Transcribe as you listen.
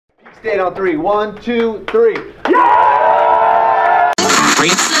Stay on 3. 1, 2, 3. Yeah!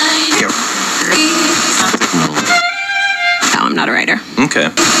 No, I'm not a writer. Okay.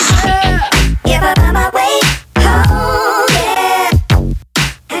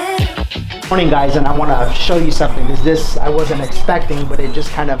 Morning, guys, and I want to show you something because this I wasn't expecting, but it just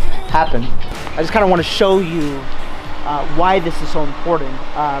kind of happened. I just kind of want to show you why this is so important.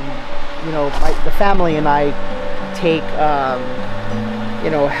 You know, the family and I take you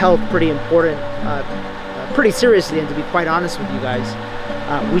know, health pretty important, pretty seriously, and to be quite honest with you guys,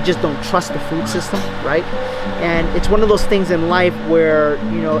 we just don't trust the food system, right? And it's one of those things in life where,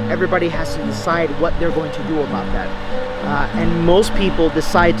 you know, everybody has to decide what they're going to do about that. And most people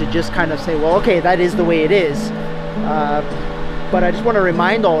decide to just kind of say, well, okay, that is the way it is. But I just want to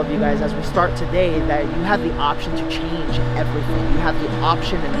remind all of you guys as we start today that you have the option to change everything. You have the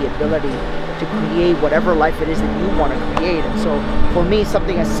option and the ability to create whatever life it is that you want to create. And so for me,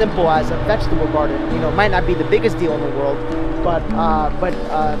 something as simple as a vegetable garden, you know, might not be the biggest deal in the world, but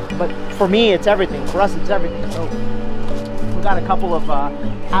for me, it's everything. For us, it's everything. So we got a couple of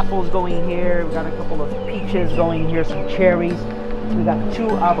apples going here. We got a couple of peaches going here, some cherries. We got 2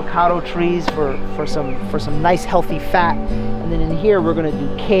 avocado trees for some nice healthy fat. And then in here we're gonna do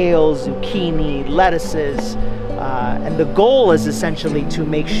kale, zucchini, lettuces. And the goal is essentially to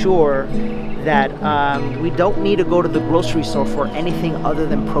make sure that we don't need to go to the grocery store for anything other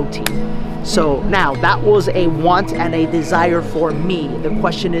than protein. So now that was a want and a desire for me. The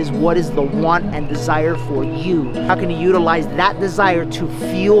question is, what is the want and desire for you? How can you utilize that desire to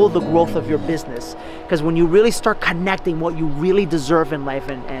fuel the growth of your business? Because when you really start connecting what you really deserve in life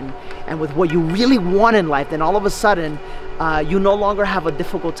and with what you really want in life, then all of a sudden you no longer have a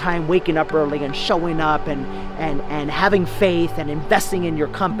difficult time waking up early and showing up and having faith and investing in your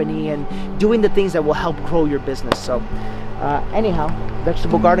company and doing the things that will help grow your business. So anyhow,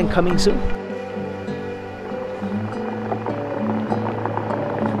 vegetable garden coming soon.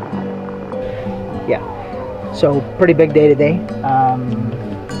 Yeah, so pretty big day today.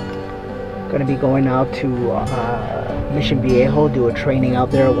 Gonna be going out to Mission Viejo, do a training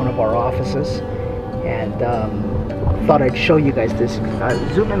out there at one of our offices, and thought I'd show you guys this.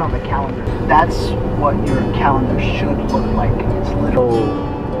 Zoom in on the calendar. That's what your calendar should look like. It's literally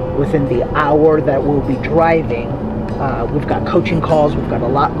within the hour that we'll be driving. We've got coaching calls, we've got a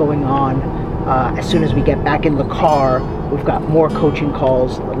lot going on. As soon as we get back in the car, we've got more coaching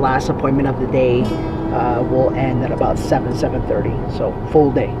calls. The last appointment of the day will end at about 7:30. So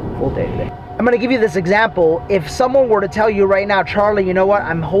full day today. I'm gonna give you this example. If someone were to tell you right now, Charlie, you know what,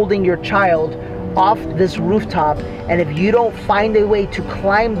 I'm holding your child off this rooftop, and if you don't find a way to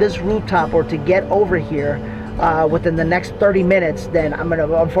climb this rooftop or to get over here within the next 30 minutes, then I'm gonna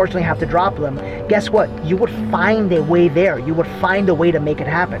unfortunately have to drop them. Guess what? You would find a way there. You would find a way to make it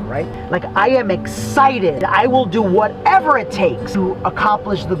happen, right? Like, I am excited. I will do whatever it takes to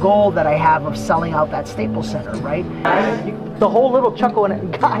accomplish the goal that I have of selling out that Staples Center, right? The whole little chuckle in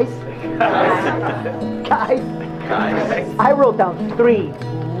it. Guys, I wrote down 3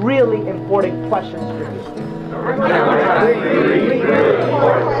 really important questions for you.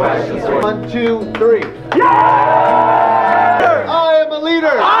 1, 2, 3. Yeah! I am a leader.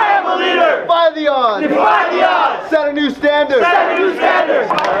 I am a leader. Defy the odds. Defy the odds. Set a new standard. Set a new standard.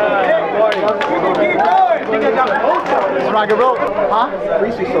 Keep going. Rock and roll. Huh?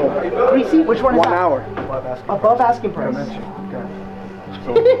 Greasy sold. Greasy? Which one is 1 that? hour. Above asking price.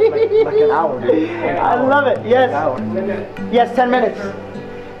 So like an hour. I love it. Yes. Yes, 10 minutes.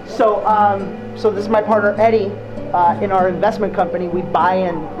 So, so this is my partner Eddie. In our investment company, we buy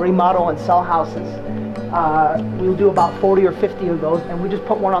and remodel and sell houses. We'll do about 40 or 50 of those, and we just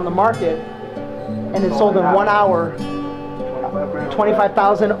put one on the market, and it sold in 1 hour,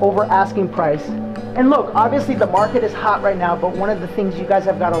 25,000 over asking price. And look, obviously the market is hot right now, but one of the things you guys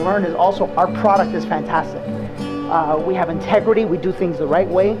have got to learn is also our product is fantastic. We have integrity, we do things the right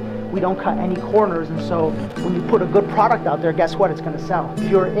way, we don't cut any corners, and so when you put a good product out there, guess what? It's going to sell. If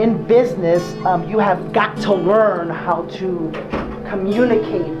you're in business, you have got to learn how to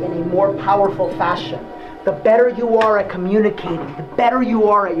communicate in a more powerful fashion. The better you are at communicating, the better you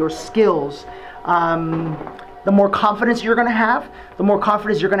are at your skills, the more confidence you're going to have, the more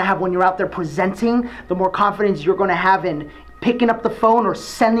confidence you're going to have when you're out there presenting, the more confidence you're going to have in picking up the phone or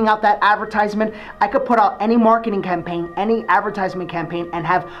sending out that advertisement. I could put out any marketing campaign, any advertisement campaign, and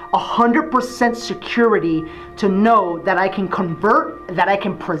have 100% security to know that I can convert, that I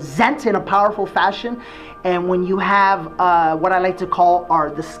can present in a powerful fashion. And when you have what I like to call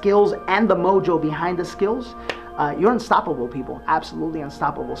the skills and the mojo behind the skills, you're unstoppable, people. Absolutely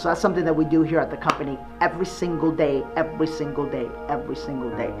unstoppable. So that's something that we do here at the company every single day, every single day, every single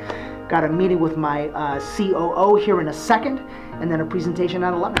day. Got a meeting with my COO here in a second, and then a presentation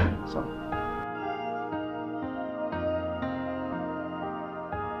at 11. So.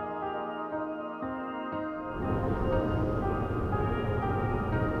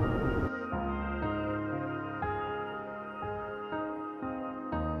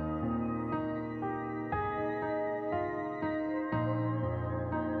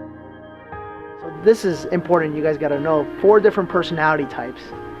 This is important. You guys got to know 4 different personality types,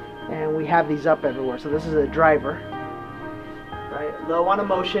 and we have these up everywhere. So this is a driver, right? Low on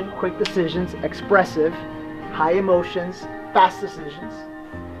emotion, quick decisions, expressive, high emotions, fast decisions,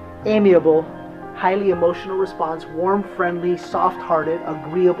 amiable, highly emotional response, warm, friendly, soft-hearted,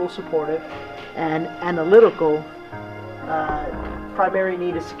 agreeable, supportive, and analytical. Primary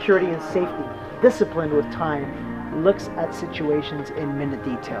need is security and safety, disciplined with time, looks at situations in minute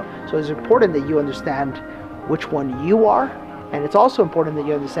detail. So it's important that you understand which one you are, and it's also important that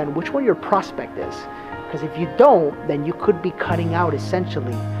you understand which one your prospect is. Because if you don't, then you could be cutting out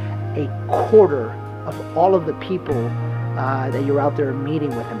essentially a quarter of all of the people that you're out there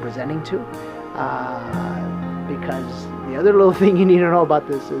meeting with and presenting to. Because the other little thing you need to know about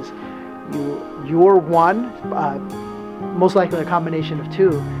this is you're one, most likely a combination of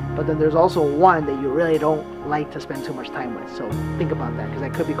 2, but then there's also one that you really don't like to spend too much time with. So think about that, because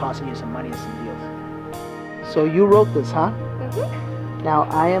that could be costing you some money and some deals. So you wrote this, huh? Mm-hmm. Now,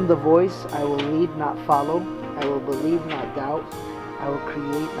 I am the voice. I will lead, not follow. I will believe, not doubt. I will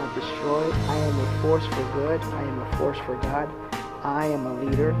create, not destroy. I am a force for good. I am a force for God. I am a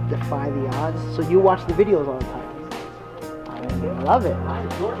leader. Defy the odds. So you watch the videos all the time. I love it.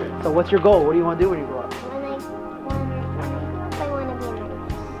 So what's your goal? What do you want to do when you grow up?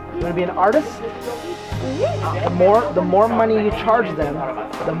 You want to be an artist? The more money you charge them,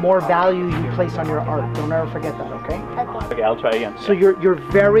 the more value you place on your art. Don't ever forget that, okay? Okay, I'll try again. So you're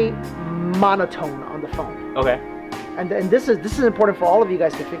very monotone on the phone. Okay. And this is important for all of you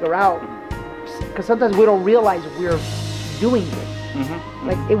guys to figure out, because sometimes we don't realize we're doing this. Mm-hmm.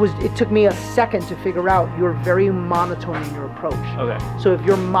 Like it took me a second to figure out you're very monotone in your approach. Okay. So if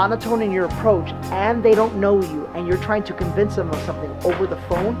you're monotone in your approach and they don't know you and you're trying to convince them of something over the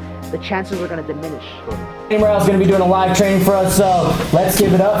phone, the chances are going to diminish. Danny Morrell's going to be doing a live training for us, so let's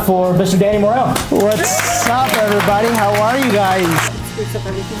give it up for Mr. Danny Morrell. What's up, everybody? How are you guys?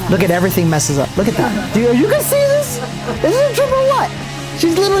 Look at everything messes up. Look at that. You can see this? This is a triple what?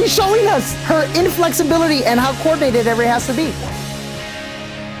 She's literally showing us her inflexibility and how coordinated everything has to be.